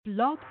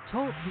Blog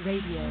Talk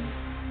Radio.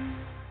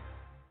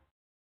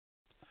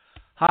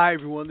 Hi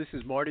everyone, this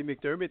is Marty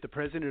McDermott, the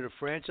president of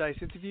Franchise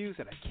Interviews,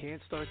 and I can't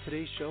start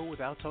today's show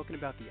without talking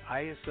about the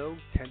ISO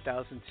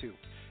 10002.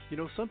 You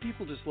know, some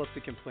people just love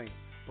to complain,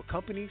 but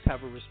companies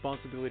have a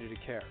responsibility to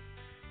care.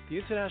 The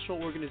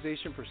International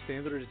Organization for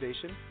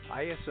Standardization,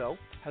 ISO,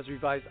 has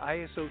revised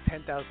ISO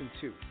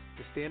 10002,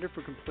 the standard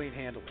for complaint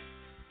handling.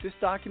 This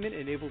document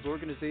enables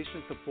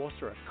organizations to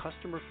foster a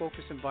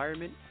customer-focused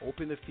environment,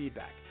 open to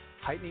feedback,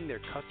 heightening their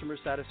customer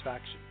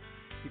satisfaction.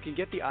 You can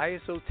get the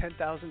ISO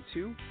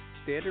 10002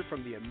 standard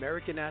from the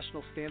American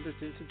National Standards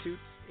Institute,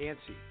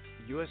 ANSI,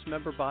 the U.S.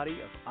 member body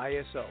of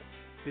ISO.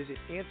 Visit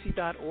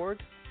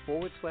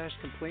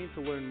ANSI.org/complain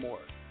to learn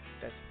more.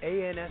 That's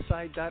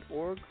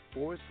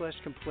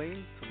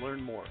ANSI.org/complain to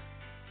learn more.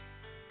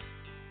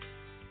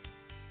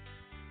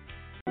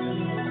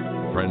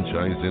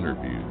 Franchise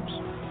Interviews.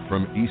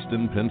 From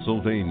Easton,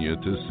 Pennsylvania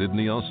to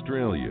Sydney,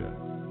 Australia,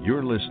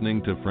 you're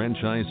listening to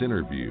Franchise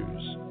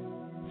Interviews.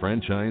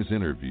 Franchise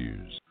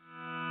Interviews.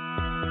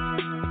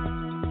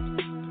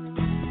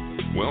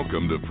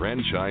 Welcome to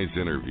Franchise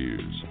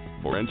Interviews.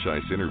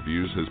 Franchise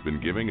Interviews has been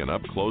giving an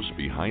up-close,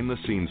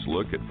 behind-the-scenes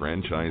look at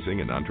franchising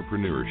and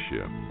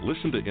entrepreneurship.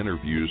 Listen to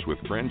interviews with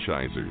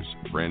franchisers,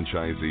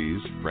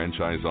 franchisees,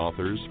 franchise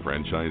authors,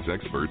 franchise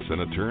experts,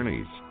 and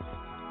attorneys.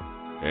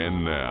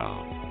 And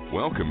now,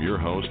 welcome your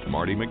host,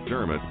 Marty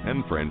McDermott,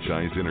 and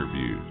Franchise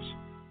Interviews.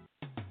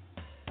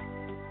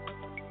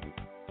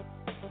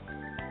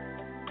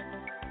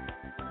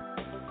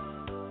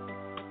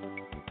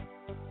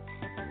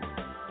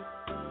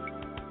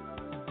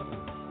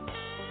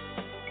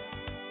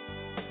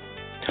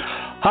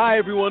 Hi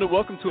everyone, and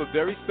welcome to a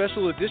very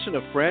special edition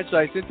of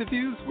Franchise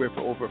Interviews, where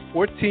for over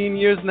 14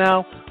 years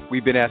now,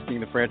 we've been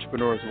asking the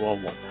Frantrepreneurs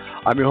one-on-one.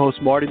 I'm your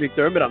host, Marty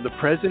McDermott. I'm the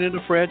president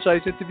of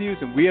Franchise Interviews,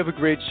 and we have a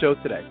great show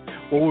today.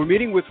 Well, we're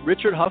meeting with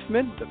Richard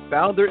Huffman, the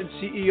founder and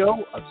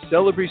CEO of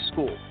Celebree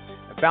School.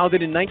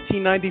 Founded in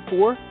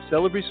 1994,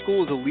 Celebree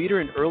School is a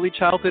leader in early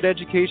childhood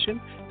education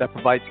that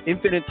provides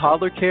infant and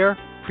toddler care,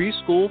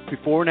 preschool,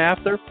 before and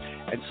after,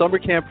 and summer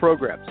camp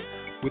programs.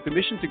 With the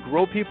mission to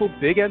grow people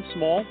big and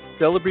small,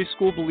 Celebree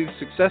School believes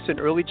success in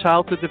early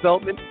childhood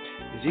development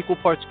is equal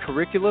parts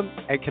curriculum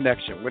and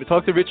connection. We're going to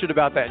talk to Richard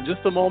about that in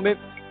just a moment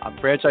on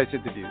Franchise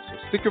Interviews. So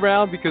stick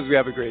around because we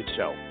have a great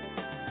show.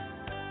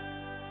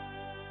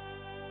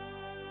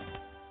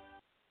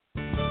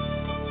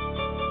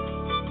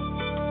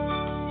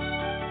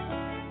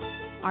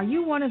 Are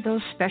you one of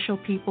those special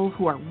people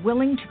who are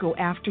willing to go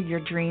after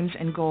your dreams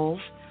and goals?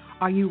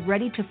 Are you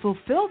ready to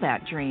fulfill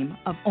that dream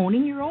of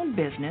owning your own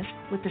business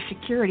with the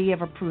security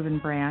of a proven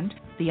brand?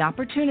 The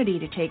opportunity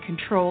to take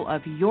control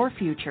of your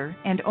future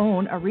and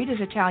own a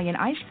Rita's Italian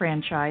Ice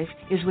franchise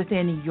is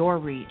within your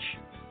reach.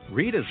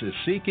 Rita's is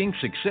seeking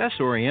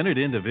success-oriented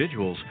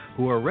individuals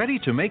who are ready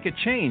to make a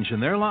change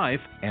in their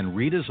life, and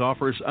Rita's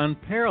offers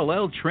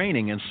unparalleled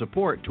training and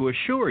support to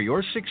assure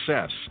your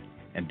success.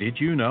 And did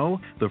you know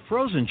the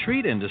frozen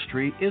treat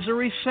industry is a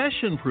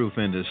recession-proof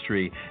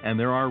industry, and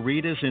there are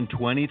Rita's in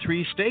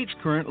 23 states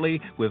currently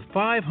with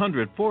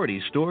 540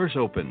 stores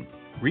open.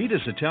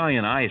 Rita's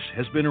Italian Ice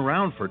has been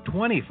around for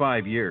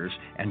 25 years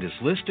and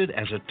is listed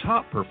as a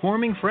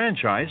top-performing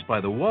franchise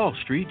by the Wall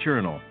Street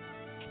Journal.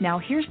 Now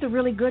here's the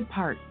really good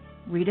part.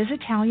 Rita's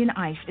Italian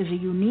Ice is a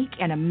unique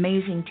and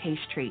amazing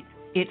taste treat.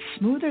 It's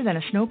smoother than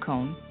a snow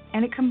cone,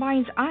 and it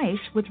combines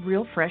ice with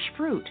real fresh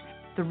fruit.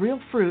 The real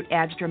fruit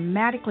adds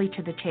dramatically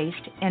to the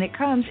taste, and it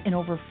comes in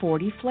over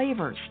 40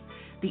 flavors.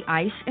 The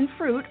ice and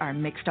fruit are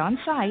mixed on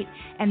site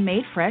and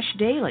made fresh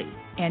daily,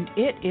 and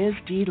it is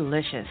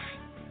delicious.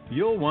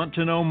 You'll want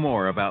to know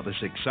more about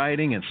this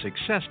exciting and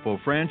successful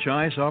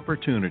franchise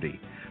opportunity.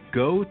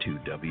 Go to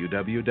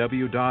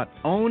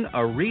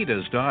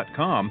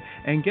www.ownaritas.com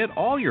and get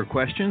all your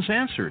questions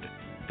answered.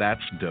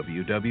 That's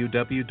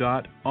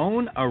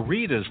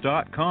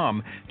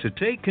www.ownaritas.com to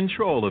take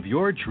control of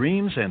your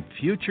dreams and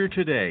future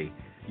today.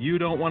 You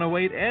don't want to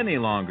wait any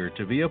longer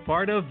to be a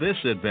part of this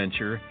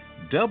adventure.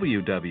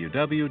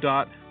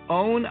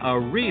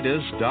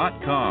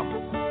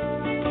 www.ownaritas.com.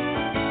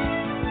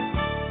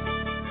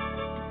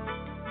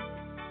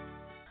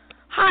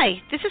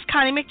 Hi, this is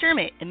Connie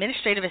McDermott,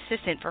 Administrative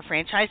Assistant for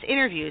Franchise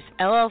Interviews,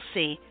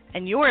 LLC,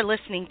 and you're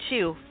listening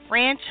to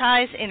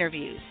Franchise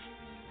Interviews.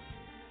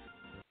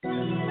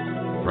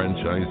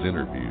 Franchise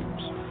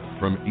Interviews.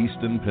 From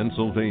Easton,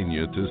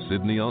 Pennsylvania to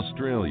Sydney,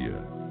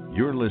 Australia,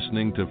 you're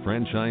listening to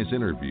Franchise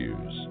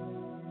Interviews.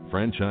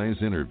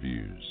 Franchise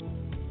Interviews.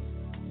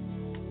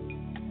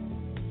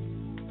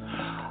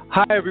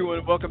 Hi everyone,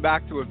 and welcome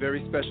back to a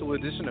very special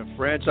edition of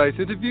Franchise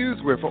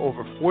Interviews, where for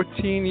over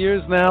 14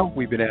 years now,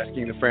 we've been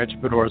asking the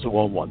Frantrepreneurs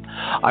one-on-one.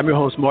 I'm your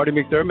host, Marty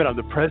McDermott. I'm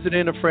the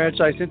president of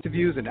Franchise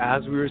Interviews, and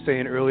as we were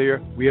saying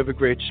earlier, we have a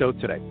great show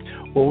today.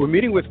 Well, we're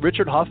meeting with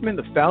Richard Huffman,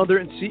 the founder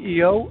and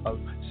CEO of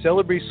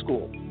Celebree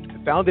School.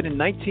 Founded in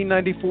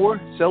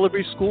 1994,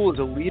 Celebree School is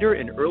a leader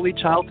in early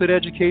childhood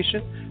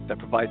education that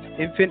provides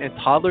infant and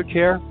toddler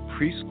care,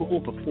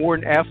 preschool, before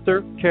and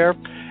after care,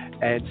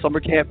 and summer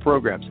camp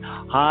programs.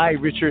 Hi,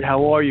 Richard.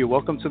 How are you?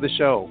 Welcome to the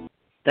show.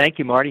 Thank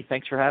you, Marty.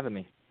 Thanks for having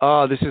me.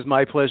 This is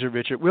my pleasure,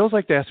 Richard. We always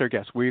like to ask our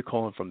guests, where are you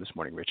calling from this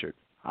morning, Richard?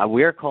 I'm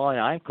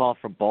calling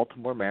from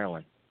Baltimore,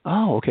 Maryland.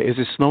 Oh, okay. Is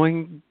it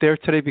snowing there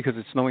today? Because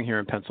it's snowing here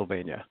in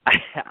Pennsylvania.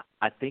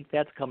 I think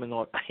that's coming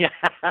on.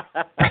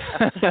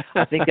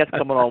 I think that's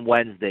coming on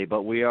Wednesday,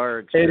 but we are.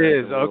 It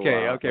is.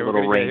 Okay. We're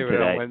going to get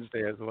it on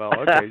Wednesday as well.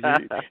 Okay.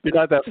 You're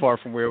not that far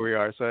from where we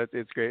are, so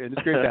it's great. And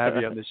it's great to have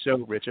you on the show,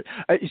 Richard.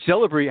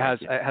 Celebree has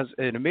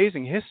an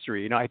amazing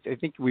history. You know, I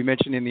think we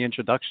mentioned in the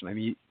introduction. I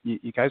mean,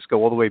 you guys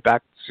go all the way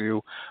back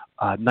to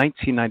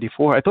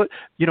 1994. I thought,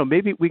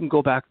 maybe we can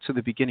go back to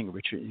the beginning,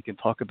 Richard. You can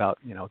talk about,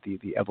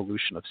 the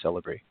evolution of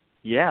Celebree.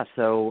 Yeah,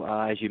 so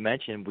as you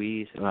mentioned,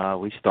 we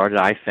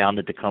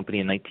founded the company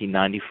in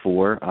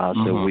 1994.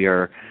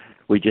 So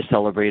we just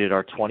celebrated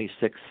our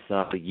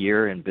 26th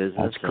year in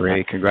business. That's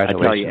great.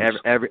 Congratulations.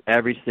 I tell you,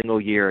 every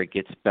single year it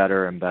gets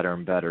better and better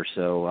and better.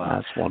 So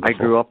that's wonderful. I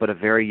grew up at a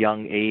very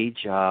young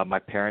age. My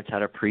parents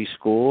had a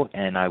preschool,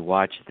 and I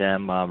watched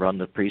them run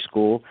the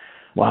preschool.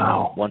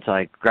 Wow. Once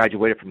I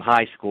graduated from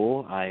high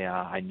school,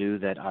 I knew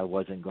that I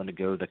wasn't going to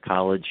go the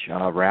college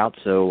route,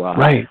 so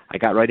I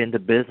got right into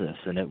business,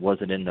 and it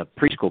wasn't in the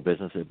preschool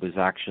business. It was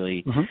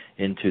actually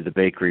into the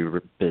bakery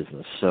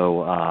business.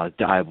 So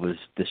I was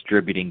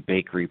distributing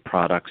bakery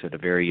products at a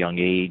very young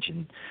age,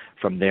 and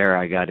from there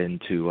I got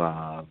into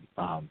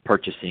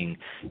purchasing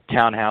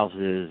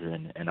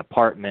townhouses and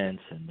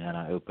apartments, and then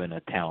I opened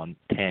a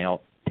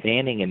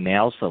tanning and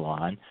nail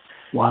salon.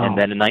 Wow. And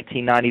then in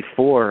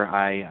 1994,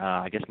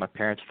 I guess my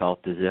parents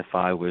felt as if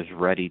I was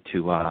ready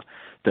to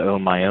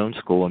own my own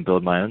school and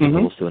build my own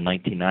school. So in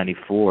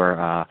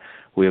 1994,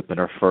 we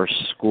opened our first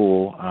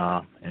school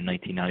in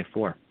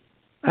 1994.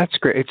 That's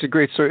great. It's a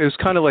great story. It was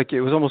kind of like,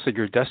 it was almost like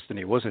your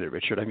destiny, wasn't it,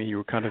 Richard? I mean, you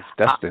were kind of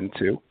destined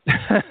to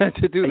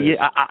do this.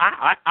 Yeah,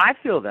 I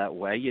feel that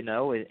way,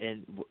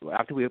 And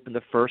after we opened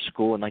the first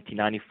school in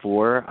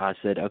 1994, I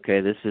said,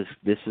 okay, this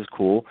is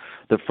cool.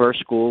 The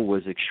first school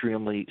was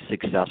extremely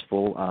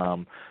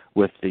successful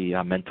with the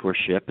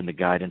mentorship and the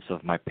guidance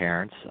of my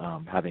parents,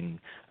 having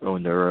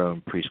owned their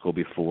own preschool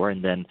before.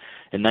 And then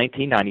in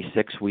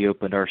 1996, we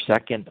opened our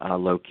second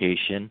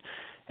location.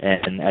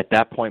 And at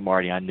that point,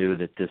 Marty, I knew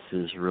that this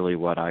is really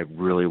what I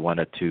really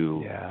wanted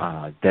to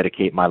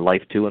dedicate my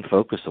life to and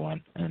focus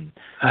on. And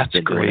I've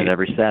been doing it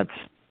ever since.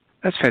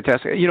 That's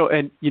fantastic.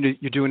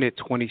 You're doing it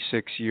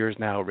 26 years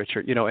now,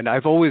 Richard. And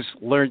I've always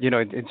learned,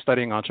 in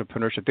studying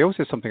entrepreneurship, they always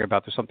say something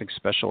about there's something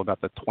special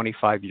about the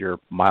 25-year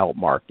mile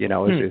mark,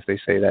 as they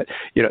say that,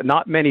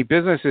 not many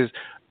businesses,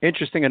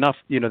 interesting enough,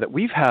 that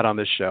we've had on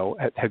this show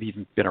have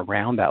even been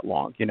around that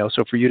long,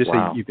 So for you to say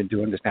you've been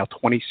doing this now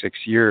 26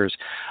 years,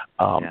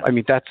 I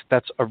mean,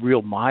 that's a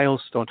real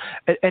milestone.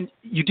 And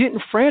you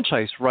didn't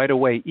franchise right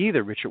away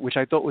either, Richard, which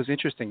I thought was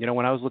interesting.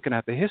 When I was looking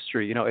at the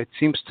history, it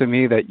seems to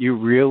me that you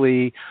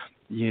really,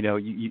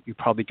 you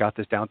probably got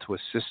this down to a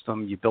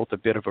system. You built a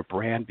bit of a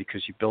brand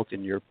because you built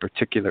in your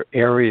particular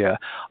area.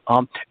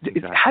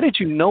 How did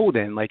you know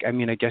then?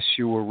 I guess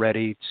you were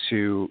ready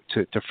to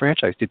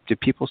franchise. Did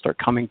people start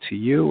coming to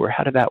you, or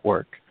how did that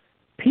work?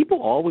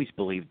 People always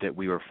believed that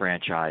we were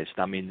franchised.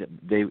 I mean,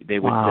 they would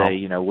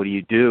say, what do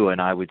you do?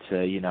 And I would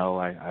say,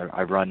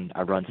 I run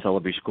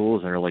Celebree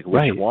Schools, and they're like,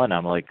 which one?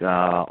 I'm like,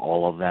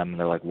 all of them. And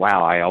they're like,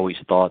 wow, I always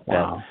thought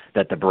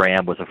that the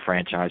brand was a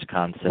franchise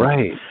concept.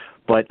 Right.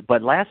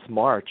 But last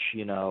March,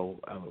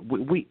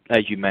 we,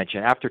 as you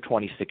mentioned, after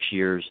 26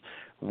 years,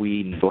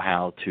 we know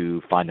how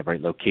to find the right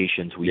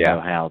locations. We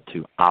know how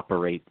to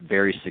operate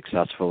very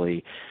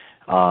successfully.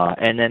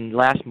 And then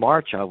last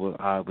March, I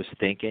was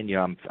thinking,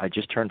 I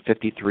just turned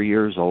 53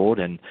 years old,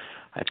 and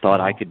I thought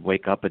I could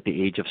wake up at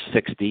the age of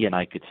 60 and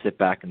I could sit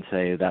back and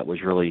say that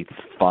was really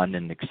fun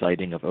and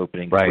exciting of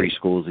opening 3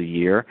 schools a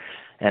year.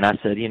 And I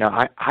said,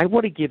 I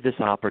want to give this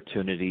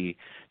opportunity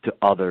to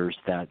others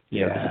that,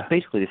 this is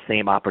basically the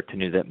same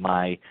opportunity that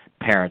my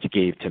parents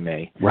gave to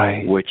me,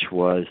 which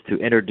was to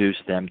introduce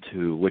them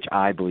to, which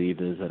I believe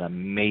is an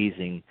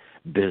amazing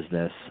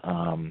business.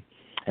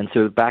 And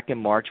so back in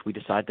March, we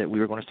decided that we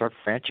were going to start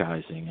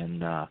franchising.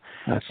 And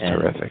that's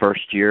terrific. The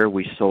first year,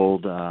 we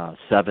sold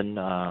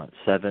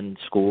 7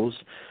 schools.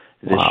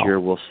 This year,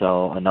 we'll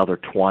sell another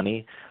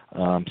 20.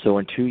 So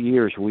in 2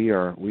 years, we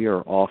are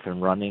off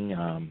and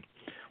running.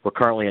 We're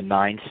currently in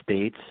 9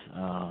 states,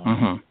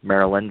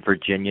 Maryland,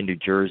 Virginia, New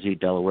Jersey,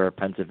 Delaware,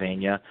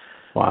 Pennsylvania.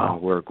 Wow.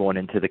 We're going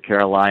into the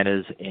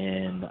Carolinas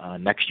in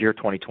next year,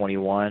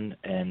 2021,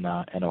 and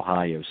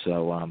Ohio.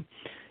 So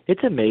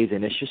it's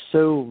amazing. It's just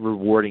so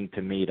rewarding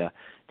to me to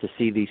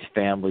see these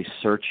families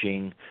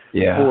searching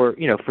for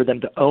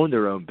them to own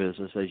their own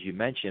business, as you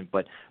mentioned,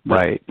 but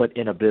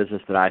in a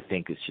business that I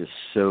think is just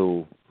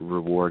so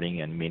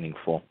rewarding and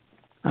meaningful.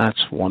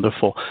 That's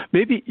wonderful.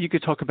 Maybe you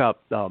could talk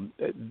about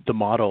the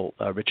model,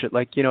 Richard.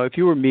 If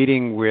you were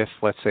meeting with,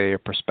 let's say, a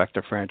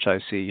prospective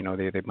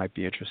franchisee, they might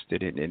be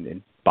interested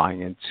in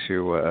buying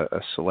into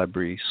a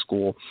Celebree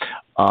School.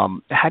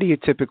 How do you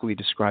typically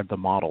describe the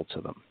model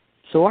to them?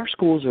 So our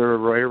schools are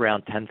right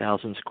around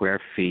 10,000 square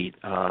feet,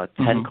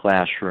 10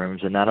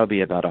 classrooms, and that'll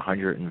be about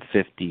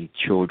 150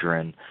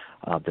 children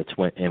that's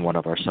in one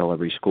of our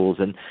Celebree schools.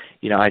 And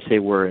I say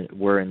we're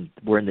in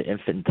the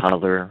infant and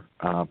toddler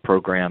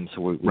programs.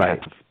 We have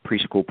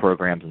preschool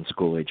programs and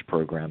school age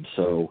programs.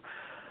 So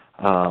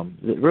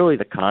really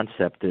the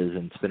concept is,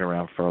 and it's been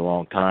around for a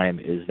long time,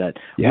 is that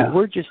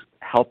we're just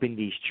helping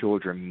these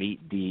children meet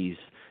these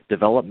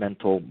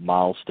developmental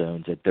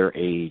milestones at their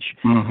age,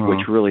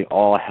 which really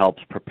all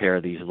helps prepare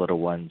these little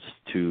ones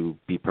to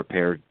be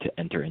prepared to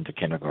enter into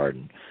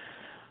kindergarten.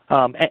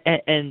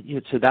 And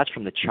so that's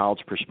from the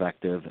child's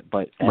perspective,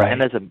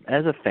 and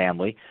as a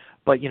family.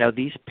 But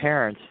these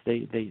parents,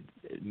 they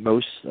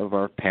most of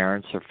our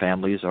parents or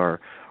families are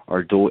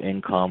dual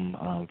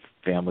income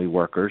family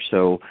workers,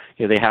 so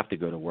they have to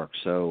go to work.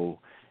 So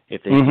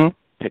if they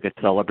pick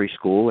a Celebree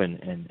school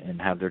and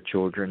have their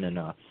children in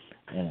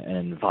an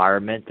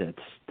environment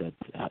that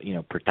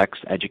protects,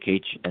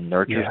 educates, and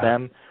nurtures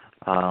them,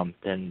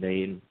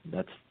 then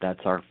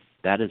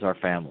that is our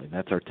family.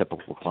 That's our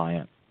typical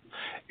client.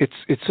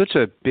 It's such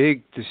a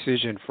big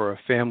decision for a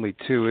family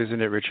too,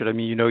 isn't it, Richard? I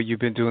mean, you've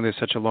been doing this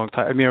such a long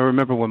time. I mean, I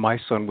remember when my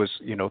son was,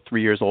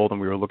 3 years old and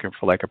we were looking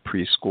for like a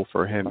preschool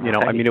for him.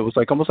 I mean, it was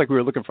like almost like we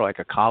were looking for like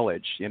a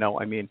college.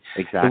 I mean,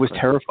 exactly. It was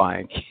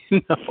terrifying.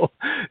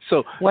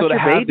 So well, to your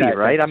have baby, that,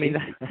 right? I mean,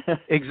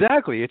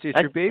 exactly. It's your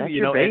baby. That's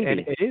your baby. And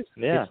it is.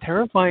 Yeah. It's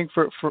terrifying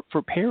for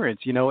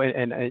parents.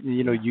 And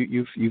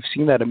you've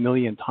seen that a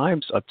million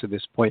times up to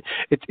this point.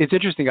 It's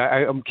interesting.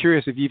 I'm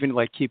curious if you even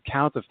like keep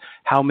count of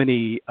how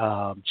many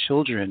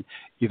children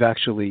you've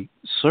actually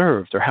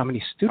served, or how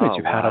many students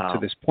you've had up to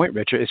this point,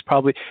 Richard. It's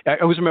probably, I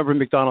always remember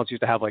McDonald's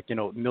used to have like,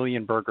 a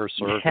million burgers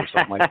served or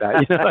something like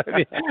that. You know what I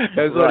mean?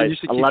 Right.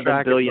 Used to keep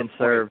 11 billion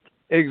served.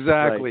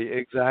 Exactly.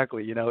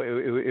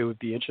 It would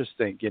be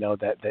interesting,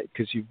 that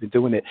because you've been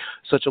doing it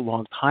such a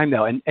long time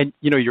now, and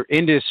your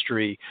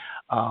industry,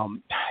 I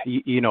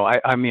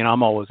mean,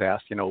 I'm always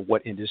asked,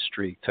 what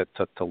industry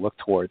to look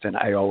towards, and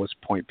I always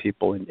point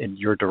people in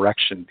your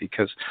direction,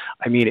 because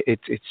I mean,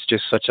 it's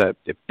just such a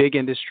big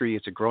industry.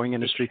 It's a growing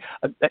industry.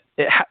 Do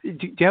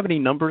you have any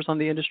numbers on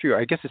the industry? Or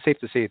I guess it's safe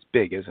to say it's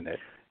big, isn't it?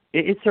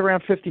 It's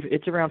around 50.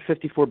 It's around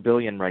 54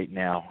 billion right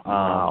now.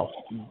 Wow,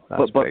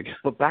 that's big.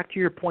 But back to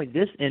your point,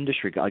 this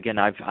industry, again,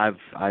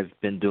 I've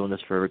been doing this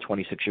for over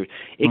 26 years.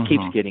 It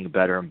keeps getting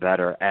better and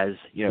better. As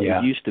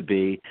it used to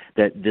be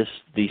that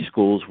these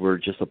schools were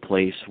just a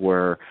place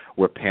where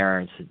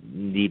parents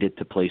needed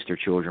to place their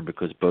children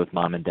because both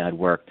mom and dad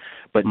worked.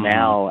 But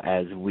now,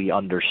 as we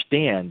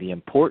understand the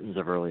importance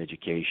of early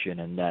education,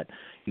 and that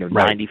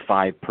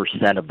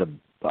 95%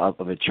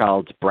 of a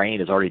child's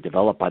brain is already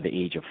developed by the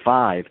age of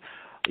 5.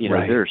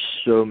 There are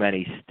so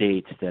many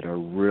states that are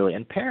really,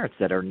 and parents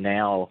that are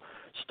now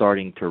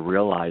starting to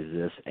realize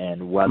this,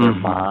 and whether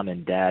mom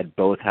and dad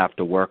both have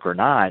to work or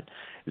not,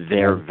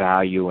 they're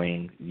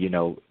valuing,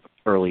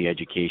 early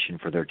education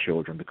for their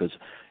children, because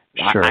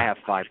I have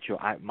 5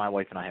 children. My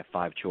wife and I have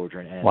 5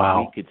 children, and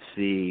we could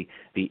see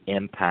the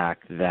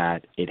impact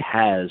that it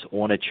has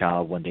on a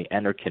child when they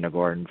enter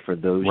kindergarten for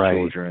those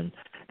children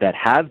that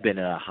have been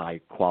in a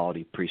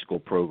high-quality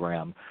preschool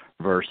program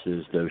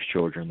versus those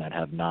children that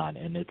have not,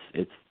 and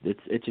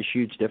it's a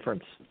huge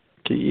difference.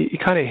 You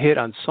kind of hit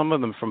on some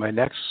of them for my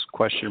next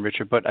question,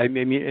 Richard, but I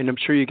mean, and I'm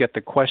sure you get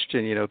the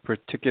question,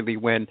 particularly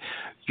when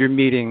you're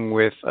meeting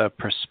with a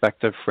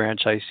prospective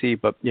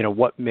franchisee, but,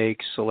 what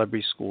makes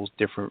Celebree Schools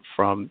different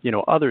from,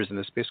 others in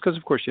this space? Because,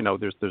 of course,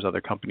 there's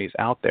other companies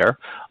out there.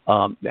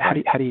 How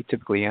do you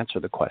typically answer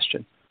the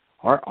question?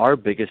 Our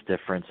biggest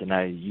difference,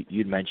 and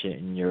you'd mentioned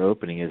in your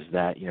opening, is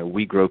that,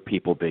 we grow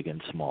people big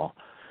and small.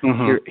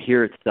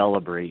 Here at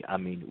Celebree, I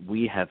mean,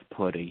 we have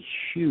put a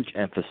huge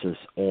emphasis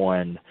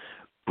on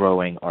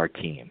growing our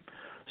team.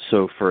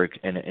 So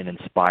and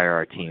inspire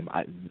our team.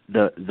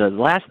 The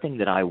last thing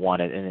that I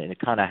wanted, and it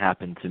kind of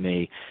happened to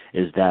me,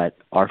 is that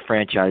our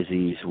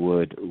franchisees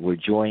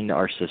would join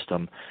our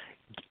system,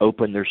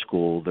 open their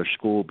school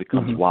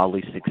becomes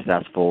wildly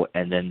successful,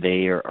 and then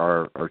they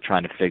are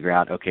trying to figure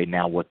out, okay,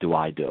 now what do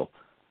I do?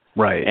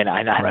 Right. And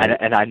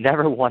I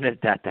never wanted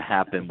that to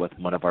happen with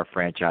one of our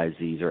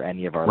franchisees or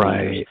any of our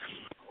leaders.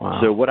 Wow.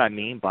 So what I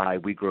mean by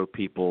we grow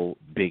people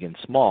big and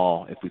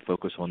small, if we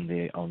focus on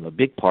the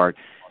big part,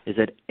 is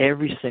that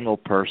every single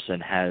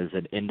person has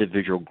an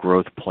individual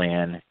growth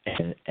plan,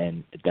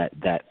 and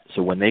that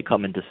so when they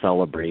come into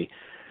Celebree,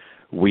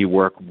 we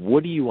work,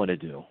 what do you want to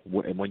do?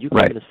 When you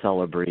come into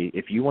Celebree,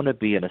 if you want to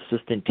be an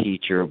assistant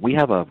teacher, we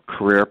have a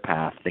career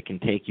path that can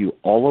take you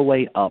all the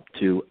way up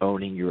to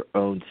owning your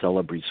own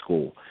Celebree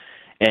school.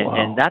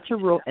 And that's a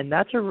real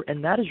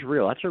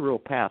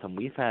path. And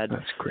we've had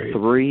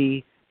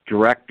 3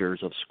 directors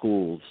of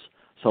schools,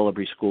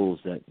 Celebree schools,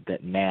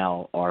 that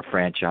now are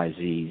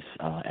franchisees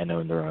and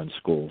own their own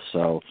schools.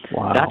 So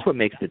that's what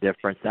makes the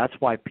difference. That's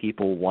why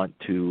people want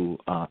to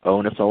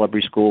own a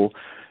Celebree school,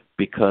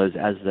 because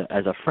as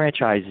a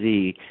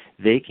franchisee,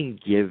 they can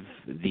give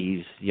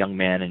these young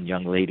men and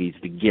young ladies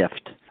the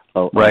gift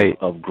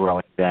of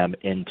growing them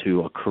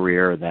into a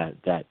career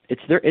that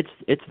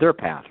it's their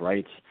path,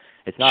 right?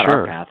 It's not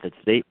Sure. our path.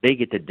 It's they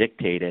get to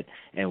dictate it,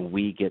 and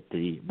we get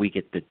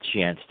the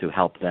chance to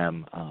help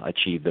them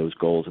achieve those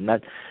goals. And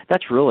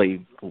that's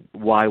really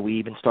why we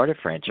even started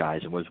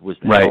franchising was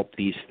to Right. help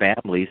these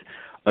families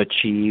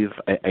achieve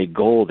a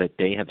goal that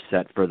they have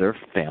set for their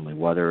family,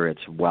 whether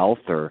it's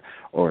wealth or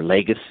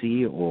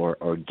legacy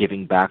or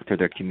giving back to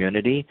their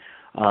community.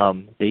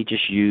 They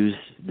just use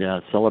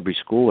the Celebree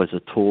School as a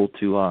tool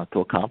to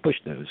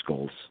accomplish those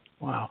goals.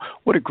 Wow.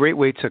 What a great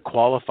way to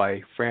qualify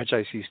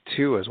franchisees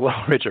too as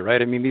well, Richard,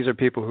 right? I mean, these are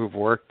people who've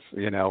worked,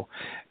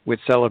 with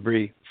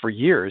Celebree for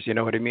years, you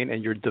know what I mean?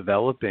 And you're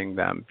developing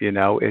them,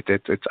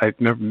 it's I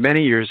remember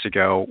many years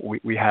ago,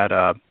 we had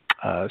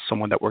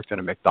someone that worked at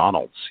a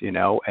McDonald's,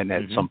 and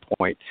at some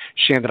point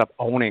she ended up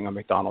owning a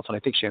McDonald's, and I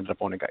think she ended up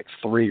owning like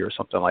 3 or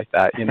something like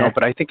that,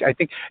 but I think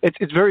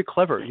it's very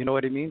clever, you know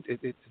what I mean?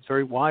 It's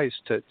very wise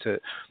to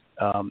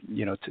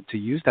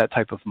use that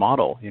type of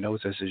model,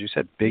 as you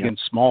said, big and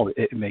small,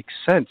 it makes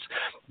sense.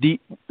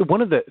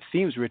 One of the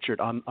themes, Richard,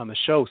 on the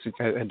show,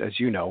 and as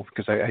you know,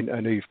 because I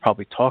know you've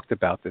probably talked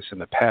about this in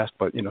the past,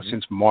 but,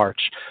 since March,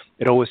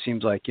 it always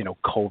seems like,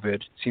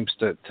 COVID seems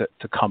to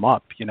come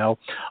up,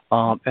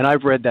 and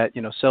I've read that,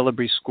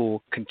 Celebree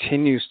School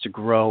continues to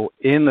grow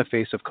in the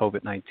face of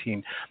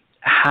COVID-19.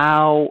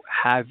 How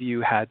have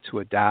you had to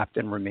adapt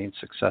and remain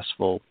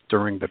successful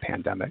during the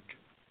pandemic?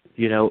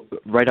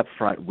 Right up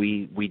front,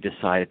 we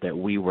decided that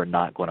we were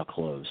not going to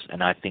close,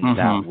 and I think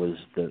that was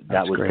the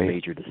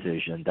major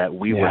decision, that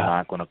we were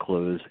not going to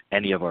close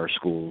any of our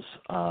schools.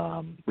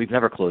 We've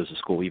never closed a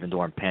school, even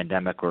during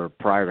pandemic or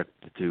prior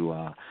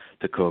to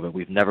COVID.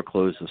 We've never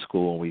closed a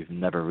school, and we've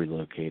never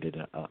relocated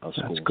a school.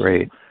 That's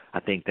great. So I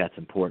think that's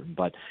important.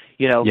 But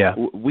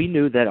we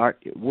knew that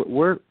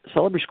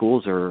Celebree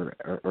schools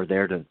are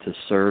there to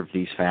serve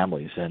these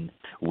families, and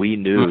we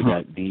knew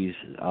that these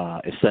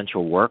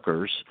essential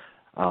workers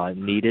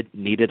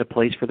needed a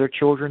place for their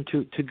children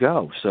to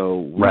go.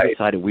 So we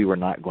decided we were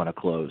not going to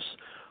close.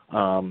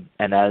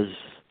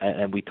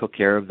 And we took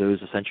care of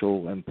those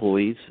essential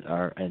employees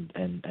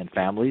and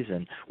families,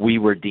 and we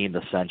were deemed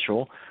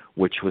essential,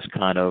 which was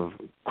kind of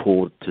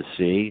cool to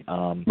see.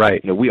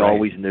 We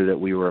always knew that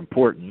we were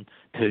important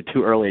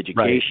to early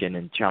education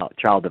and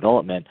child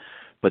development,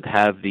 but to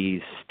have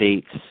these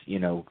states,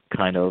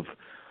 kind of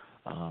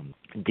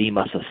deem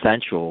us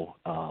essential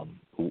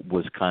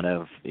was kind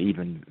of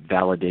even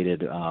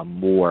validated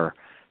more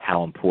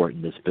how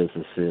important this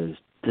business is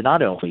to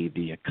not only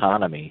the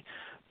economy,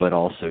 but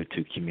also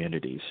to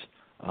communities.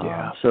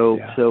 So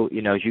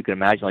as you can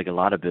imagine, like a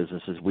lot of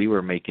businesses, we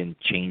were making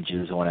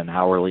changes on an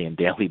hourly and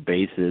daily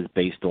basis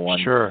based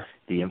on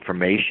the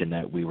information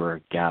that we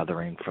were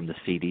gathering from the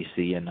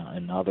CDC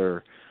and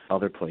other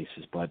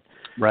places. But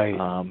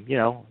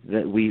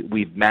that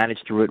we've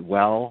managed through it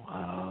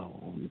well.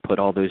 We put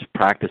all those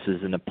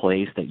practices into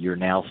place that you're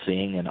now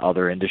seeing in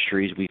other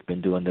industries. We've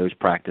been doing those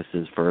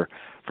practices for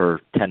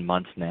 10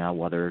 months now.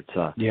 Whether it's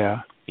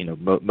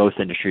most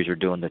industries are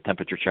doing the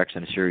temperature checks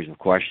and a series of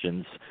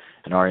questions.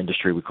 In our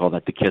industry, we call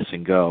that the kiss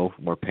and go,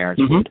 where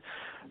parents would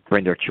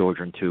bring their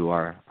children to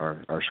our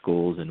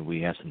schools, and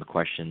we ask them the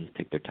questions,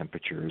 take their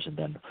temperatures, and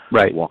then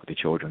walk the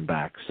children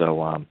back.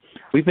 So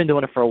we've been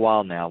doing it for a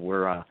while now.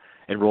 We're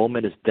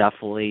enrollment is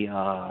definitely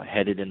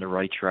headed in the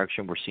right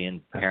direction. We're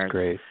seeing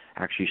parents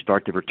actually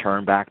start to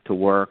return back to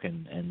work,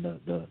 and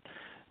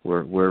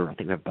we're I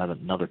think we have about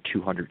another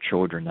 200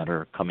 children that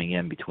are coming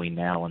in between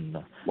now and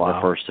the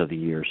first of the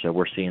year. So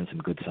we're seeing some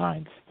good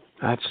signs.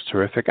 That's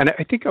terrific. And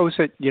I think I was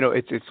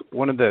it's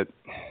one of the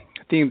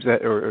themes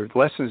that or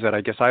lessons that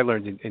I guess I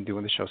learned in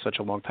doing the show such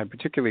a long time,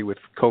 particularly with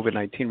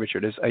COVID-19,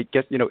 Richard, is I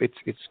guess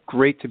it's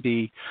great to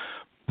be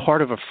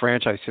part of a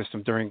franchise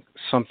system during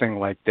something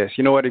like this.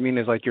 You know what I mean?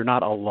 Is like you're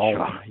not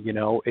alone.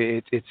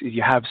 It's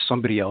you have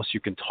somebody else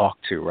you can talk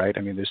to, right?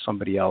 I mean, there's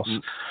somebody else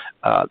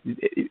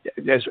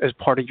as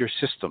part of your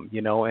system,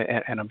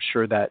 and I'm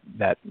sure that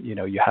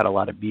you had a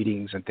lot of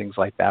meetings and things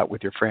like that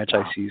with your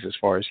franchisees as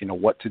far as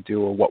what to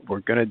do or what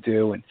we're going to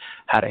do and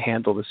how to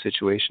handle the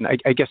situation.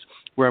 I guess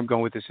where I'm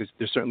going with this is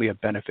there's certainly a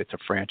benefit to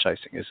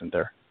franchising, isn't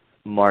there?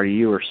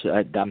 Marty,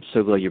 I'm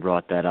so glad you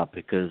brought that up,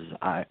 because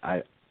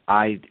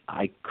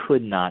I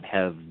could not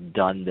have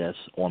done this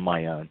on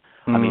my own.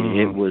 I mean,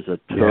 it was a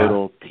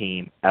total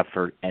team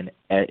effort, and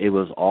it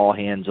was all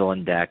hands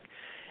on deck.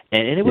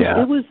 And it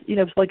was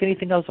it's like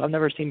anything else I've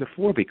never seen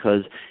before,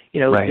 because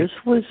this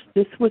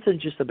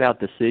wasn't just about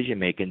decision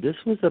making. This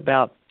was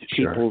about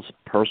people's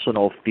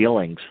personal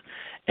feelings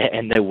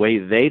and the way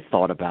they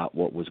thought about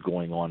what was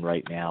going on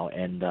right now.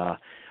 And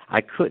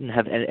I couldn't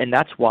have, and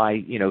that's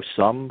why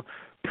some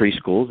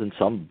preschools and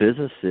some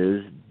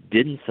businesses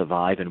didn't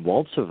survive and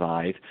won't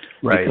survive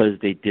because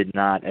they did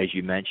not, as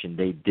you mentioned,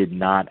 they did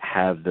not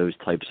have those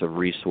types of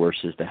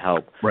resources to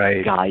help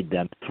guide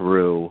them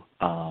through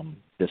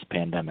this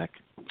pandemic.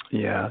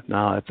 Yeah,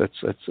 no,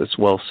 that's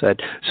well said.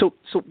 So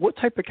what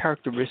type of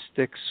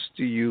characteristics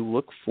do you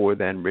look for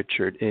then,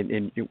 Richard,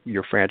 in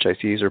your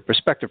franchisees or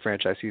prospective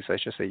franchisees, I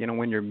should say?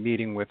 When you're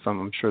meeting with them,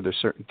 I'm sure there's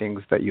certain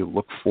things that you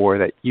look for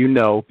that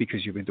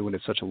because you've been doing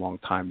it such a long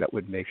time that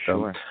would make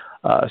them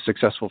a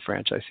successful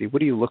franchisee. What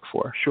do you look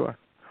for? Sure.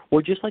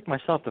 Well, just like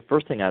myself, the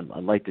first thing I'd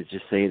like to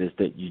just say is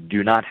that you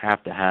do not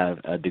have to have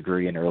a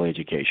degree in early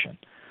education.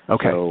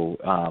 Okay.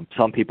 So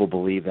some people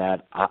believe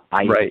that.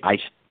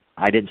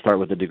 I didn't start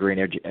with a degree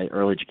in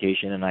early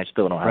education, and I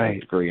still don't have a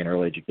degree in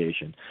early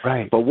education.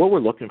 Right. But what we're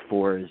looking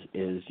for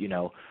is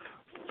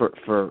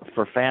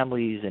for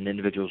families and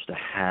individuals to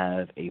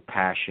have a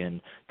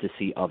passion to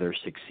see others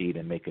succeed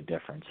and make a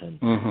difference,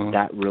 and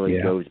that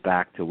really goes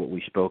back to what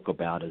we spoke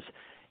about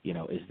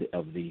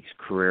of these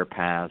career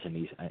paths and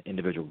these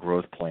individual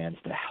growth plans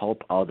to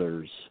help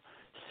others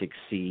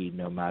succeed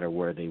no matter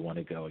where they want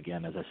to go.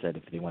 Again, as I said,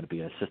 if they want to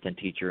be an assistant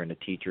teacher and a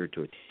teacher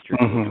to a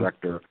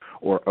director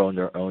or own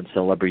their own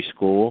Celebree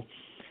School,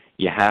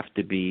 you have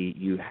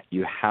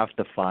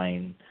to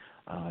find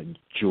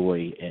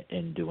joy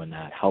in doing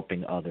that,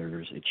 helping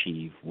others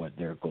achieve what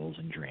their goals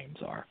and dreams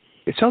are.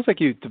 It sounds like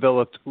you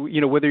developed,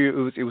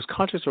 whether it was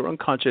conscious or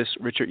unconscious,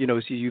 Richard,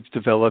 you've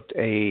developed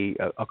a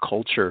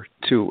culture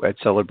too at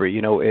Celebree.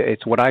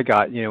 It's what I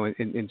got,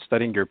 in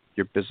studying your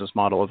business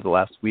model over the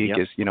last week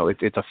is,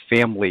 it's a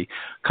family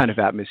kind of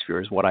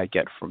atmosphere is what I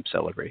get from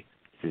Celebree.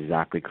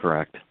 Exactly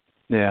correct.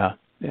 Yeah.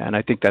 Yeah. And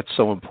I think that's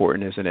so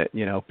important, isn't it?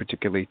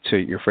 Particularly to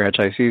your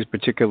franchisees,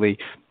 particularly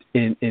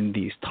in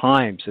these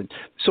times. And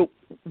so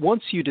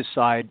once you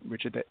decide,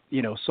 Richard, that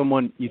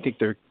someone you think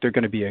they're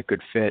going to be a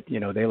good fit,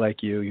 they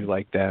like you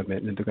like them,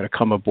 and they're going to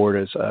come aboard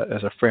as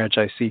a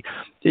franchisee.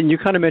 And you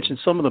kind of mentioned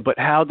some of them, but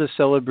how does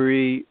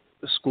Celebree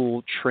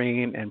School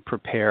train and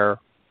prepare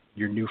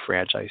your new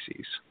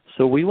franchisees?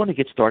 So we want to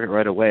get started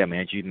right away. I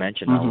mean, as you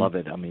mentioned, I love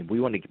it. I mean, we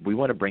want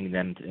to bring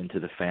them into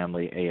the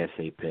family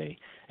ASAP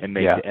and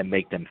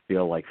make them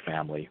feel like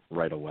family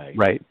right away.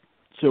 Right.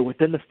 So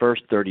within the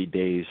first 30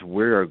 days,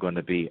 we're going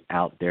to be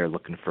out there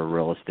looking for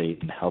real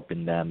estate and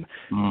helping them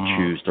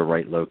choose the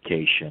right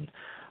location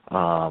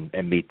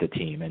and meet the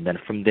team. And then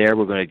from there,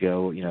 we're going to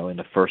go, in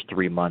the first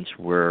 3 months,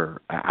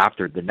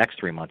 after the next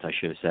 3 months, I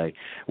should say,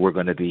 we're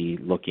going to be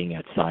looking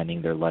at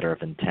signing their letter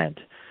of intent.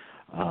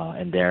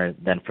 And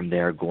then from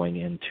there, going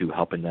into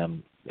helping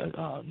them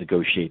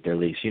negotiate their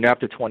lease.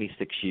 After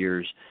 26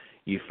 years,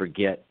 you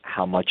forget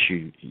how much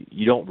you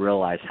don't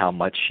realize how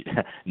much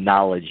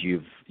knowledge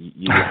you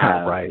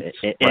have. Right.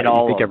 In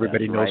all you think of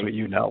everybody this, knows right? what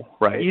you know.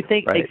 Right. You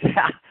think right.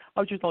 exactly. I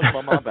was just talking to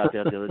my mom about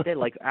that the other day.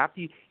 Like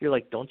after you're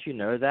like, don't you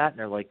know that? And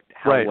they're like,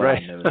 how would I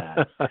know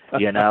that?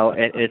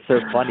 And it's so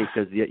funny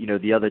because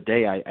the other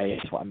day I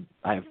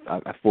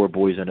have 4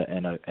 boys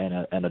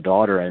and a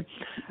daughter, and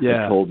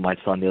I told my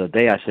son the other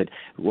day, I said,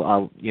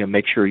 well,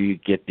 make sure you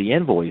get the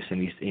invoice,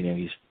 and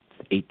he's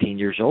 18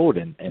 years old,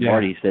 and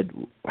Marty said,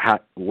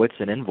 what's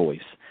an invoice?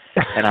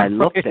 And I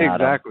looked at him,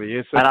 and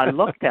I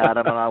looked at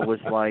him, and I was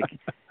like,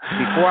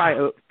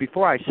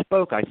 before I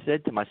spoke, I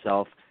said to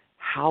myself,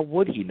 how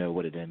would he know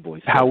what an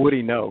invoice is? How would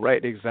he know?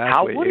 Right, exactly.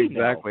 How would he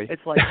know?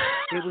 It's like,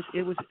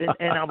 it was,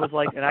 and I was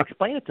like, and I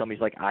explained it to him. He's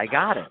like, I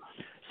got it.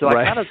 So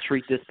I kind of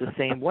treat this the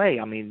same way.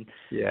 I mean,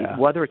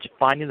 whether it's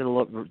finding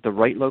the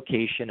right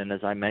location, and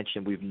as I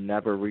mentioned, we've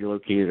never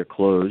relocated or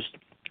closed.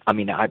 I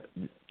mean,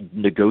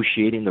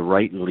 negotiating the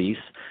right lease.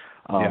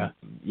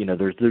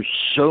 There's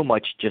so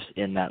much just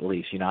in that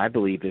lease. I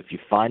believe if you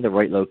find the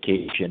right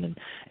location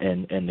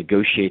and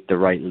negotiate the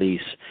right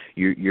lease,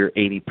 you're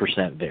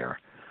 80% there.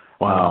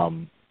 Wow.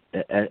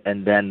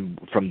 And then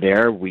from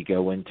there, we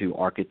go into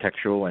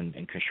architectural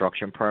and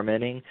construction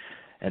permitting.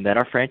 And then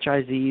our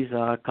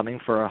franchisees coming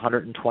for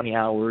 120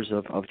 hours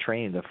of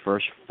training. The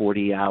first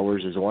 40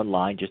 hours is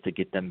online just to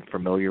get them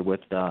familiar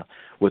with the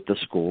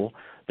school.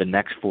 The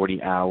next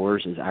 40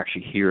 hours is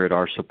actually here at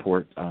our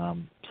support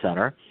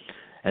center.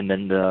 And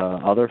then the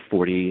other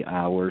 40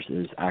 hours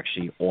is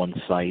actually on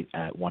site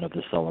at one of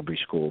the Celebree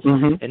schools.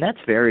 And that's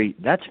very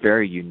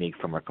unique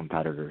from our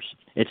competitors.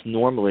 It's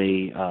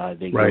normally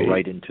they go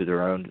right into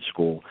their own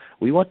school.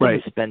 We want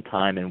them to spend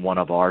time in one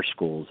of our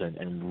schools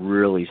and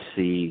really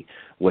see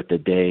what the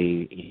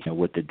day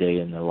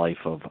in the life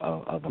of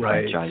a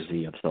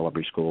franchisee of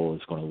Celebree School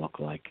is going to look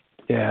like.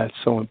 Yeah, it's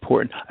so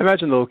important. I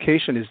imagine the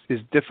location is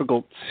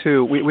difficult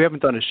too. We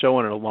haven't done a show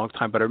on it in a long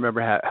time, but I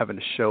remember having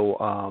a show,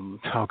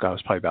 it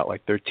was probably about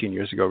like 13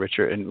 years ago,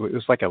 Richard, and it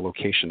was like a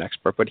location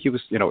expert, but he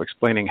was,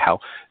 explaining how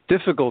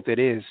difficult it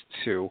is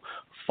to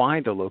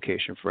find a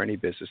location for any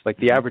business. Like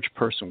the average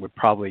person would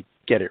probably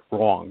get it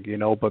wrong,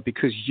 but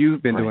because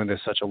you've been doing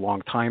this such a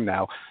long time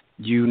now,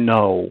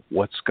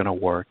 what's going to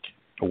work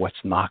or what's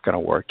not going to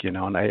work, and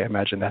I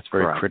imagine that's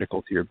very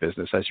critical to your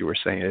business, as you were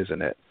saying,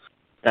 isn't it?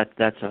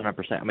 That's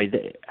 100%. I mean,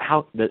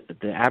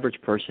 the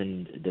average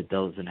person that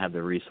doesn't have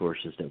the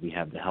resources that we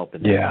have to help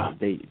in that,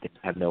 they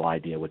have no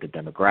idea what the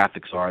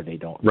demographics are. They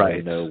don't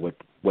really know what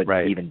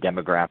even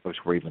demographics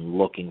we're even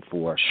looking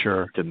for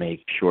to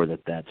make sure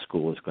that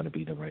school is going to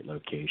be the right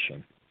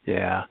location.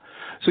 Yeah.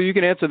 So you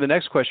can answer the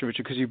next question,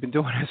 Richard, because you've been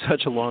doing it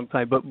such a long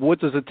time. But what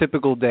does a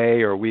typical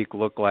day or week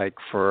look like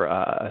for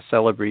a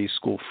Celebree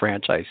School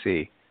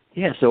franchisee?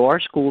 Yeah, so our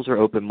schools are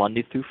open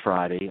Monday through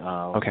Friday.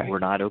 Okay. We're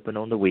not open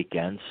on the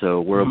weekends, so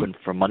we're open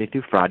from Monday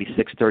through Friday,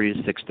 6:30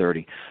 to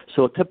 6:30.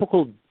 So a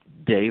typical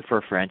day for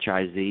a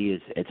franchisee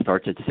is it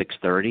starts at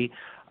 6:30.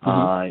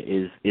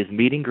 Is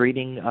meeting,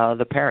 greeting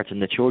the parents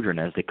and the children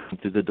as they come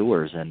through the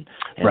doors, and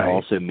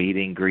also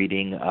meeting,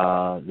 greeting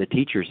the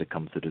teachers that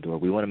come through the door.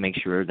 We want to make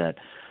sure that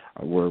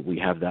we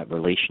have that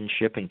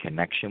relationship and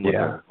connection with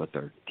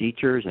our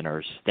teachers and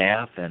our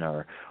staff and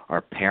our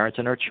parents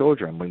and our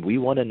children. I mean, we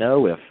want to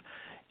know if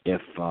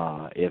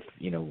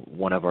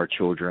one of our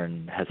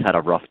children has had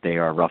a rough day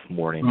or a rough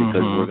morning,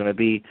 because we're going to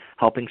be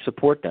helping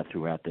support that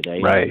throughout the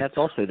day. Right. And that's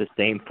also the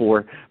same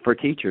for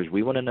teachers.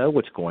 We want to know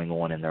what's going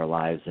on in their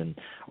lives, and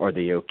are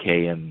they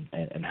okay, and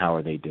how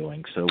are they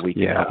doing, so we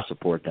can help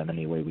support them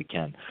any way we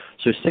can.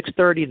 So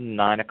 6:30 to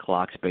 9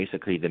 o'clock is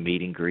basically the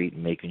meet and greet,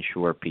 and making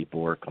sure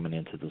people are coming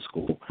into the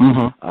school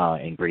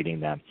and greeting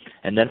them.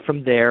 And then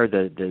from there,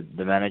 the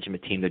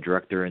management team, the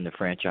director and the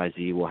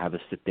franchisee will have a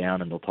sit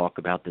down, and they'll talk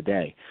about the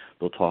day.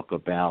 They'll talk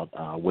about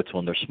what's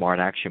on their SMART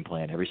action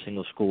plan. Every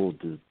single school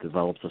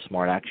develops a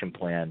SMART action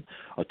plan,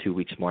 a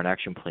 2-week SMART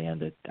action plan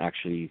that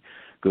actually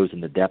goes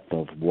into depth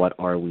of what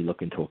are we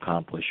looking to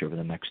accomplish over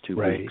the next 2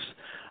 weeks.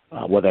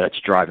 Whether it's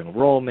drive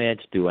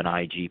enrollment, do an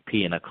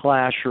IGP in a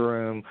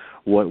classroom,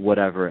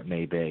 whatever it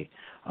may be.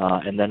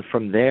 And then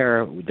from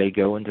there, they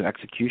go into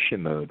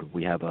execution mode.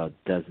 We have a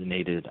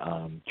designated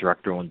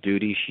director on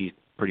duty. She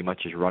pretty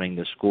much is running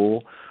the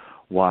school,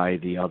 while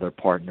the other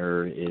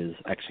partner is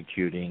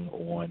executing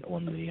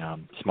on the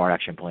SMART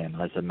action plan.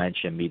 As I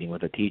mentioned, meeting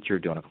with a teacher,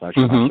 doing a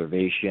classroom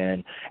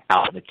observation,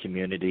 out in the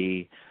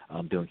community,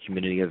 doing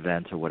community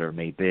events or whatever it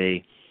may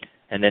be.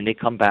 And then they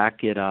come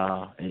back at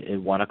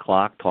 1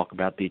 o'clock, talk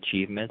about the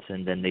achievements,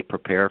 and then they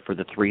prepare for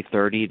the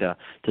 3:30 to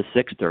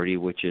 6:30,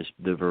 which is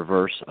the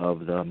reverse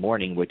of the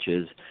morning, which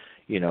is,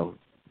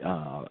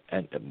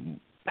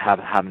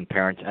 having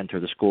parents enter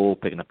the school,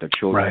 picking up their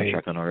children,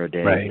 checking on their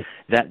day.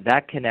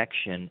 That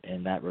connection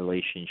and that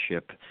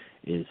relationship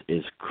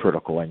is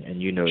critical,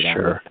 and you know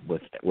that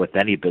with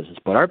any business.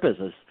 But our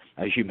business,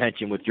 as you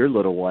mentioned with your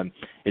little one,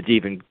 it's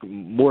even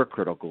more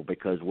critical,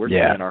 because we're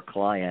seeing our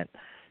client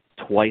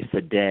twice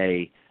a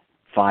day,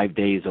 5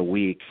 days a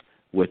week,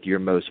 with your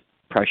most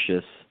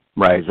precious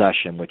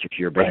possession, which is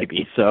your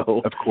baby.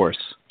 So of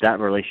course, that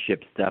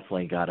relationship's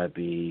definitely has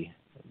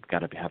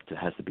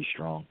to be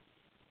strong.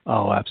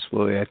 Oh,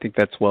 absolutely. I think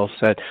that's well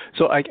said.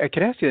 So I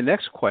can ask you the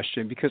next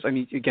question, because, I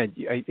mean, again,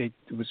 I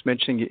was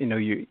mentioning,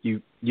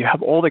 you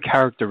have all the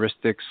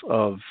characteristics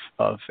of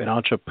an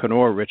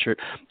entrepreneur, Richard.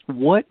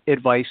 What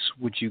advice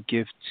would you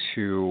give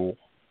to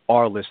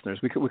our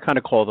listeners? We kind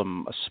of call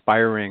them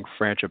aspiring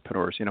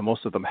franchipreneurs.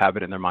 Most of them have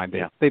it in their mind.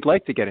 They'd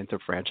like to get into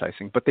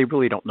franchising, but they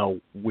really don't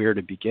know where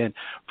to begin.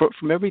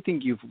 From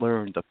everything you've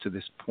learned up to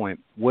this point,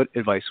 what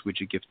advice would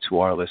you give to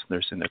our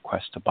listeners in their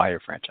quest to buy a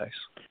franchise?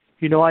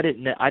 I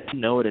didn't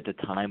know it at the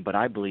time, but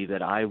I believe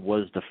that I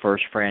was the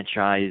first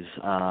franchisee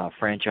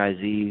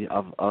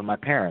of my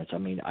parents. I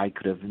mean, I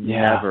could have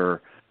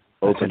never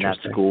opened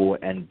that school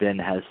and been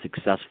as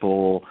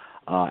successful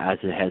as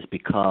it has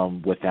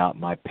become without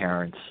my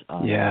parents'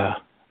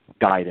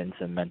 guidance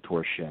and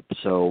mentorship.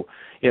 So,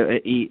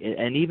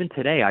 and even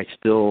today, I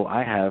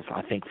have,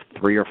 I think,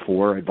 3 or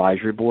 4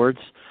 advisory boards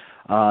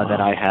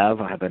that I have.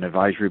 I have an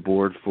advisory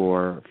board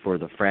for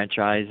the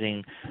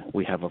franchising.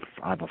 I have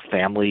a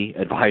family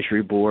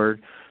advisory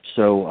board.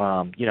 So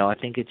I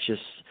think it's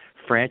just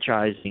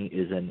franchising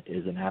is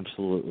an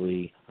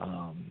absolutely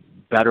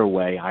better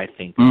way, I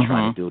think, than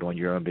trying to do it on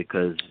your own,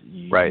 because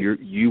you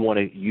want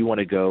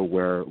to go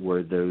where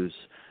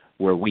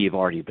we've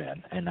already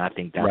been, and I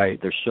think that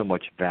there's so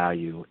much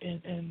value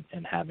in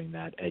having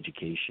that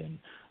education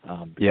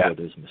before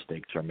those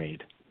mistakes are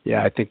made.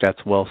 Yeah, I think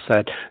that's well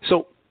said.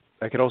 So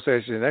I could also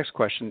ask you the next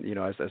question,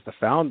 as the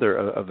founder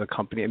of the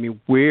company, I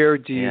mean, where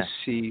do you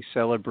see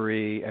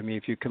Celebree? I mean,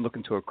 if you can look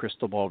into a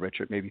crystal ball,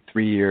 Richard, maybe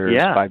 3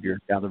 years, 5 years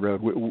down the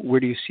road, where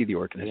do you see the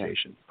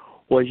organization?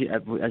 Well,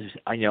 as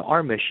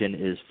our mission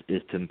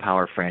is to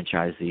empower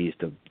franchisees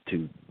to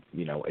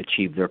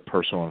achieve their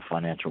personal and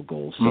financial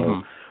goals.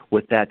 So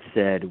with that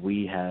said,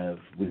 we have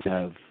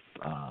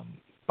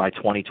by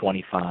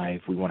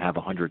 2025, we want to have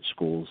 100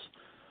 schools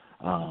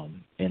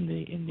in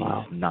these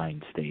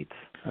 9 states.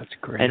 That's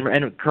great.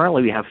 And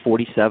currently we have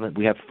 47.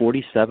 We have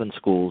 47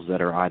 schools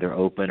that are either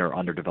open or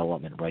under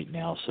development right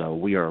now. So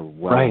we are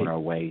well on our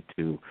way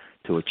to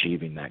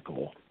achieving that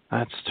goal.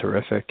 That's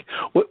terrific.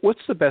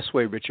 What's the best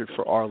way, Richard,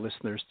 for our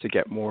listeners to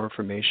get more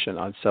information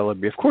on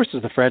Celebree? Of course,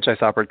 there's the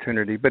franchise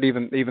opportunity, but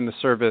even the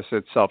service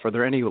itself. Are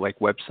there any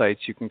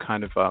websites you can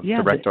kind of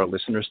direct our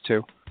listeners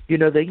to? They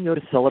can go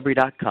to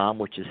Celebree.com,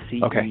 which is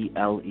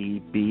CELEBREE.com,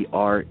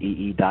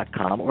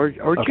 or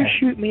just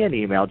shoot me an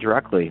email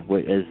directly,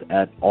 which is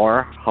at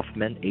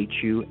rhuffman,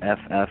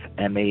 HUFFMAN.com.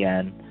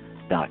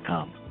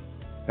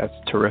 That's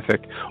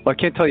terrific. Well, I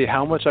can't tell you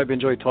how much I've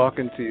enjoyed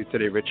talking to you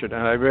today, Richard,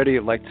 and I'd really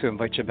like to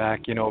invite you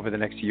back, over the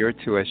next year or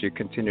two as you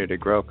continue to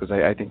grow, because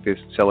I think this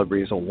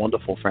Celebree is a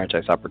wonderful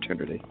franchise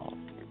opportunity.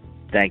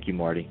 Thank you,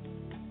 Marty.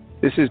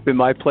 This has been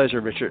my pleasure,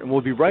 Richard, and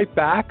we'll be right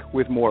back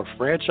with more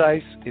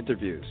franchise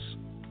interviews.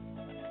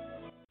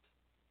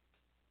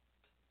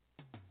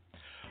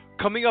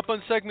 Coming up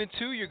on segment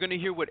 2, you're going to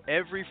hear what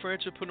every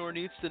franchipreneur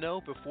needs to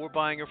know before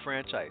buying a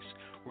franchise.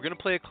 We're going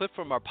to play a clip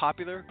from our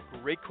popular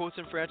Great Quotes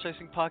in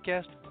Franchising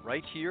podcast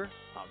right here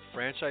on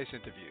Franchise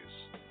Interviews.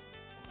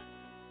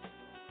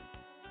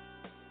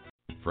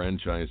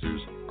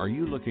 Franchisers, are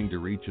you looking to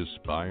reach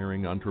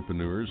aspiring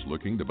entrepreneurs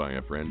looking to buy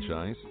a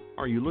franchise?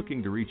 Are you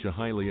looking to reach a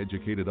highly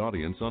educated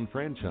audience on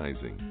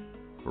franchising?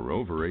 For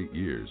over 8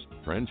 years,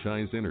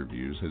 Franchise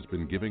Interviews has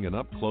been giving an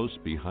up-close,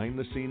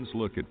 behind-the-scenes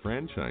look at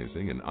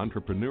franchising and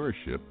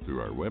entrepreneurship through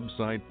our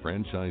website,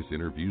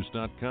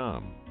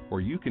 franchiseinterviews.com,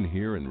 where you can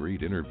hear and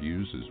read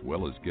interviews as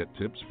well as get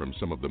tips from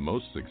some of the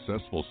most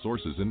successful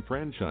sources in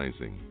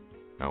franchising.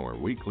 Our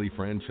weekly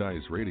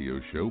franchise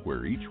radio show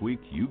where each week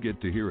you get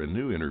to hear a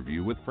new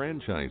interview with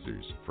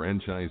franchisers,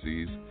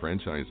 franchisees,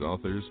 franchise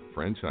authors,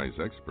 franchise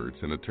experts,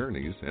 and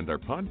attorneys, and our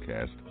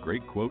podcast,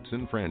 Great Quotes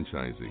in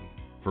Franchising.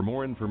 For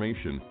more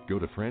information, go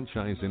to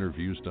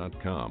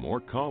franchiseinterviews.com or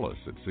call us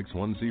at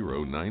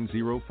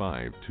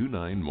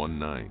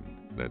 610-905-2919.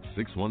 That's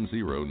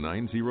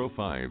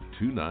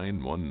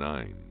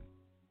 610-905-2919.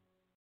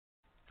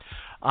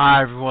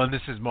 Hi, everyone.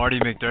 This is Marty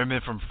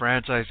McDermott from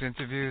Franchise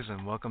Interviews,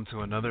 and welcome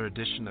to another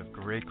edition of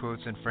Great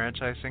Quotes in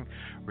Franchising,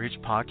 where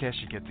each podcast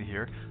you get to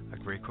hear a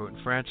great quote in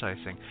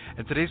franchising.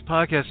 And today's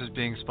podcast is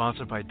being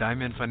sponsored by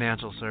Diamond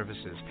Financial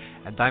Services.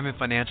 And Diamond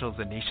Financial is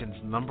the nation's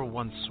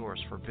 #1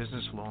 source for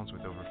business loans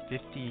with over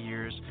 50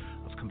 years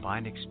of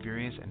combined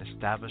experience and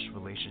established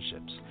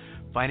relationships.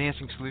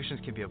 Financing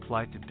solutions can be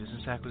applied to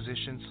business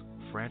acquisitions,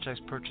 franchise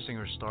purchasing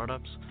or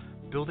startups,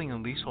 building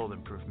and leasehold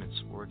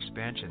improvements or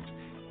expansions,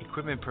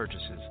 equipment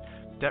purchases,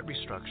 debt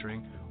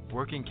restructuring,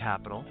 working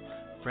capital,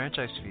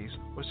 franchise fees,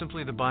 or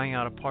simply the buying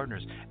out of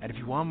partners. And if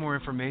you want more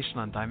information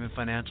on Diamond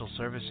Financial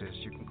Services,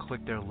 you can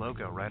click their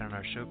logo right on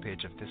our show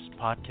page of this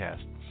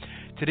podcast.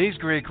 Today's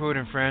great quote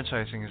in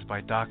franchising is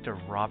by Dr.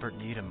 Robert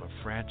Needham of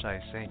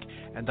Franchise Inc.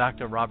 And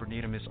Dr. Robert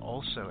Needham is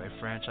also a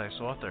franchise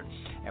author.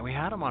 And we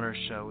had him on our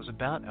show, it was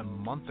about a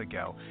month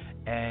ago.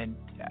 And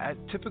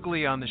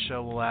typically on the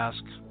show we'll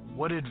ask,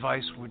 what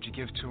advice would you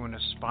give to an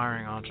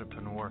aspiring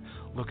entrepreneur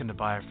looking to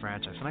buy a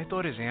franchise? And I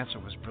thought his answer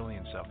was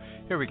brilliant, so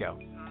here we go.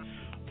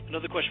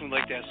 Another question we'd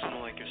like to ask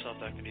someone like yourself,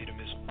 Dr. Needham,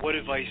 is what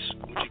advice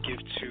would you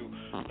give to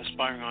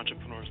aspiring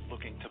entrepreneurs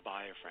looking to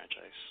buy a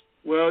franchise?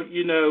 Well,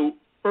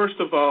 first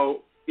of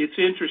all, it's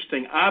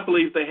interesting. I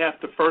believe they have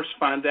to first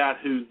find out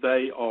who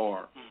they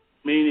are,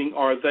 meaning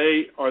are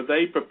they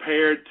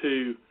prepared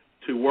to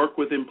work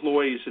with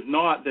employees? If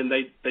not, then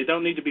they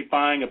don't need to be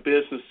buying a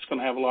business that's going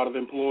to have a lot of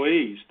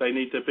employees. They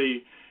need to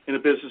be in a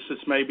business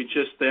that's maybe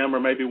just them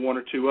or maybe one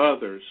or two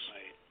others.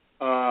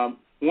 Right.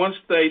 Once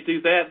they do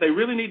that, they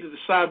really need to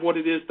decide what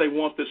it is they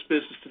want this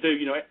business to do.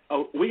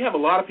 We have a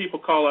lot of people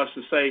call us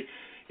and say,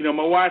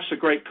 my wife's a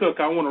great cook.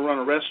 I want to run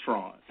a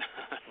restaurant.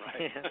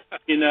 Right.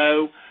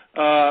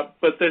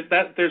 But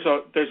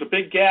there's a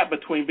big gap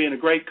between being a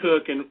great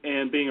cook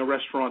and being a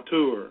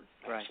restaurateur.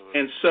 Right.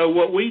 And so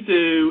what we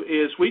do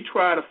is we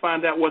try to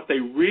find out what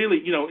they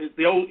really,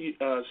 the old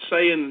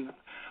saying,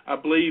 I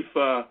believe,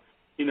 I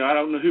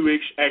don't know who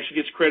actually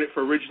gets credit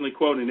for originally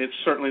quoting. It's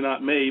certainly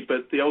not me,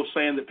 but the old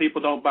saying that people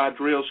don't buy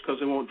drills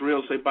because they want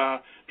drills, they buy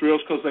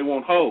drills because they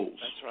want holes.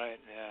 That's right,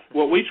 yeah.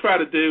 What we try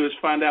to do is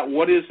find out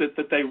what is it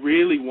that they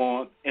really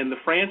want, and the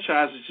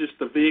franchise is just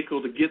the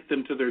vehicle to get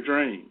them to their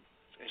dream.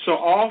 So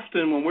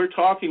often when we're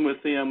talking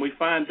with them, we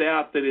find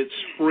out that it's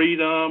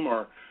freedom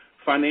or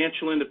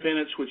financial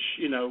independence, which,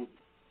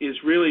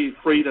 is really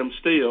freedom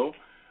still,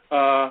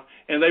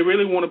 and they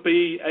really want to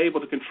be able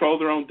to control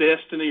their own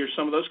destiny or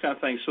some of those kind of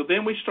things. So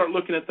then we start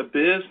looking at the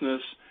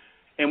business,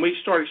 and we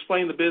start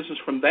explaining the business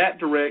from that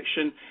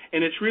direction,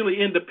 and it's really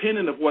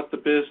independent of what the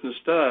business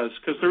does,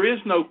 because there is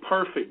no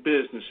perfect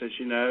business, as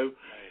you know.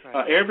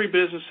 Right. Every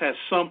business has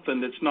something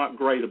that's not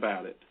great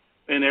about it,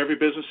 and every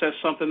business has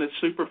something that's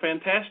super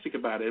fantastic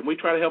about it, and we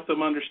try to help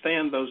them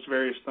understand those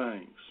various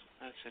things.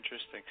 That's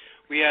interesting.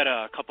 We had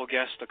a couple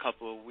guests a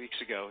couple of weeks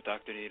ago,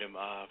 Dr. Needham,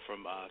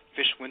 from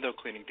Fish Window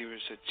Cleaning. There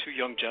was two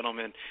young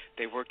gentlemen.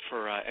 They worked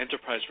for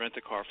Enterprise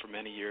Rent-A-Car for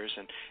many years,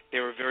 and they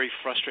were very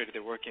frustrated. They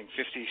were working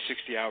 50,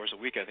 60 hours a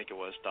week, I think it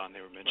was, Don,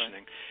 they were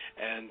mentioning.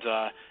 Right. And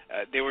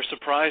they were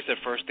surprised at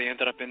first. They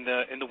ended up in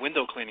the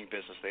window cleaning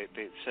business. They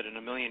said in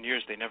a million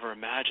years they never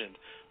imagined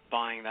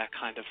buying that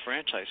kind of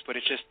franchise, but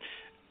it just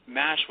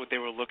match what they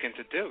were looking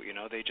to do.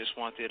 They just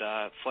wanted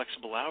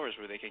flexible hours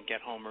where they can get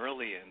home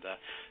early and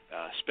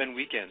spend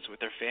weekends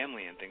with their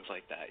family and things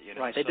like that.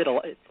 Right. They did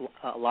a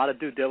lot of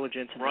due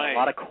diligence and right. a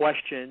lot of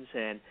questions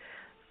and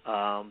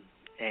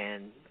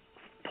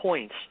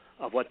points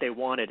of what they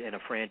wanted in a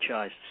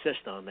franchise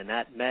system, and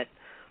that met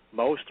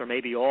most or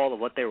maybe all of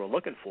what they were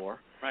looking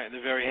for. Right,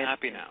 they're very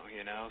happy now,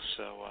 you know.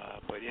 So,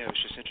 but yeah, it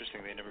was just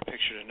interesting. They never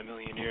pictured it in a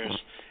million years.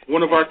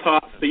 One of our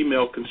top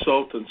female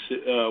consultants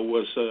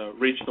was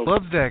regional. I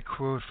love that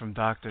quote from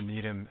Dr.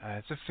 Needham.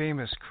 It's a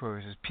famous quote.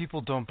 It says,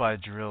 "People don't buy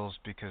drills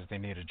because they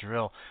need a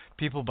drill.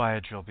 People buy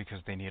a drill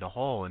because they need a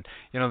hole." And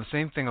you know, the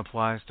same thing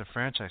applies to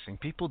franchising.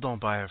 People don't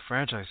buy a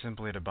franchise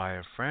simply to buy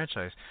a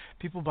franchise.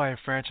 People buy a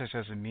franchise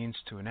as a means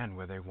to an end,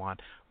 where they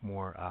want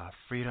more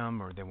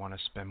freedom or they want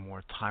to spend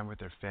more time with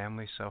their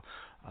family. So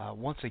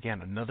once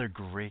again, another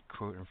great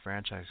quote in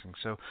franchising.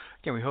 So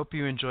again, we hope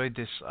you enjoyed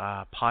this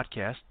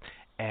podcast.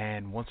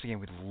 And once again,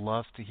 we'd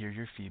love to hear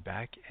your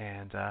feedback.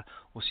 And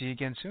we'll see you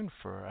again soon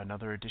for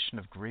another edition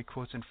of Great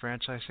Quotes in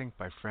Franchising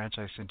by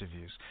Franchise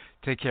Interviews.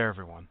 Take care,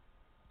 everyone.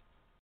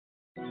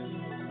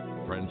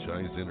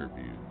 Franchise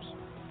Interviews.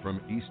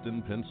 From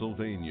Easton,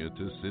 Pennsylvania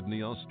to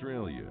Sydney,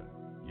 Australia,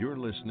 you're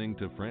listening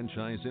to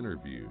Franchise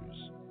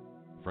Interviews.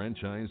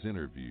 Franchise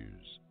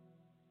Interviews.